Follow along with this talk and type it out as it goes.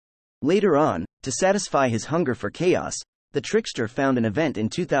Later on, to satisfy his hunger for chaos, the Trickster found an event in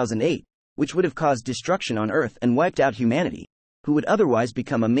 2008, which would have caused destruction on Earth and wiped out humanity, who would otherwise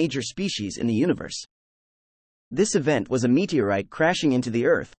become a major species in the universe. This event was a meteorite crashing into the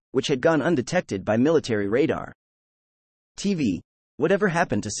Earth, which had gone undetected by military radar. TV. Whatever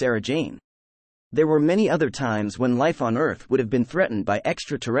happened to Sarah Jane? There were many other times when life on Earth would have been threatened by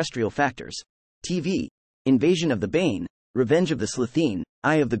extraterrestrial factors. TV. Invasion of the Bane, Revenge of the Slitheen,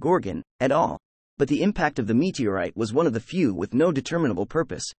 Eye of the Gorgon, et al. But the impact of the meteorite was one of the few with no determinable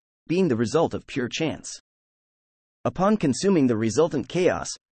purpose, being the result of pure chance. Upon consuming the resultant chaos,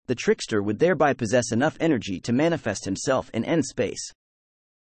 the Trickster would thereby possess enough energy to manifest himself and end space.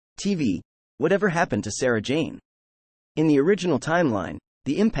 TV. Whatever happened to Sarah Jane? In the original timeline,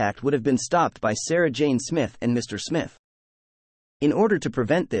 the impact would have been stopped by Sarah Jane Smith and Mr. Smith. In order to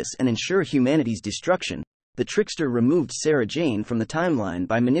prevent this and ensure humanity's destruction, the Trickster removed Sarah Jane from the timeline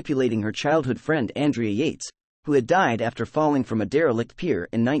by manipulating her childhood friend Andrea Yates, who had died after falling from a derelict pier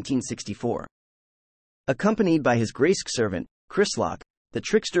in 1964. Accompanied by his grace servant, Chryslok, the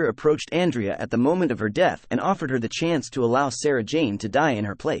Trickster approached Andrea at the moment of her death and offered her the chance to allow Sarah Jane to die in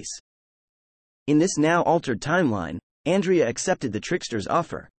her place. In this now altered timeline, Andrea accepted the Trickster's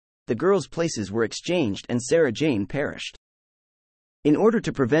offer. The girls' places were exchanged and Sarah Jane perished. In order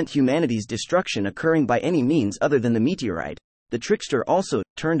to prevent humanity's destruction occurring by any means other than the meteorite, the Trickster also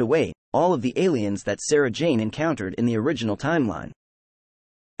turned away all of the aliens that Sarah Jane encountered in the original timeline.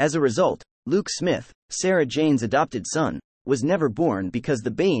 As a result, Luke Smith, Sarah Jane's adopted son, was never born because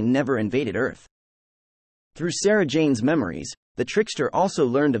the Bane never invaded Earth. Through Sarah Jane's memories, the Trickster also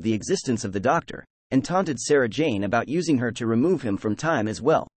learned of the existence of the Doctor, and taunted Sarah Jane about using her to remove him from time as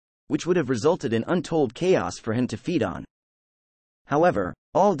well, which would have resulted in untold chaos for him to feed on. However,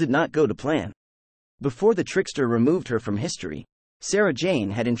 all did not go to plan. Before the Trickster removed her from history, Sarah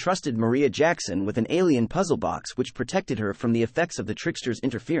Jane had entrusted Maria Jackson with an alien puzzle box which protected her from the effects of the Trickster's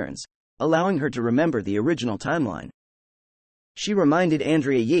interference, allowing her to remember the original timeline. She reminded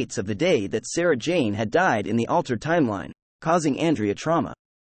Andrea Yates of the day that Sarah Jane had died in the altered timeline, causing Andrea trauma.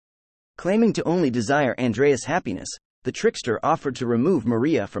 Claiming to only desire Andrea's happiness, the Trickster offered to remove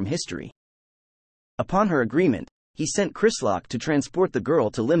Maria from history. Upon her agreement, he sent Chryslok to transport the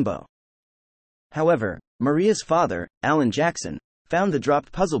girl to Limbo. However, Maria's father, Alan Jackson, found the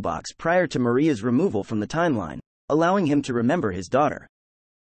dropped puzzle box prior to Maria's removal from the timeline, allowing him to remember his daughter.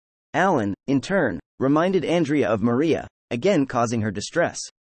 Alan, in turn, reminded Andrea of Maria, again causing her distress.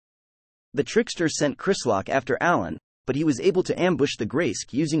 The Trickster sent Chryslok after Alan, but he was able to ambush the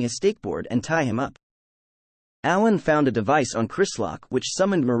Graysk using his stakeboard and tie him up. Alan found a device on Chryslok which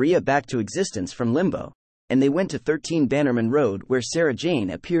summoned Maria back to existence from Limbo, and they went to 13 Bannerman Road where Sarah Jane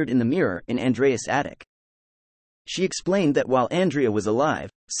appeared in the mirror in Andrea's attic. She explained that while Andrea was alive,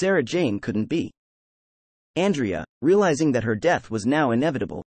 Sarah Jane couldn't be. Andrea, realizing that her death was now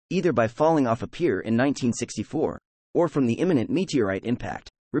inevitable, either by falling off a pier in 1964, or from the imminent meteorite impact,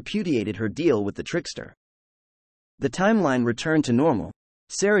 repudiated her deal with the Trickster. The timeline returned to normal.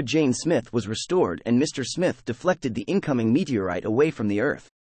 Sarah Jane Smith was restored and Mr. Smith deflected the incoming meteorite away from the Earth.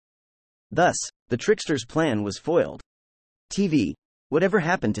 Thus, the Trickster's plan was foiled. TV. Whatever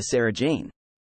happened to Sarah Jane?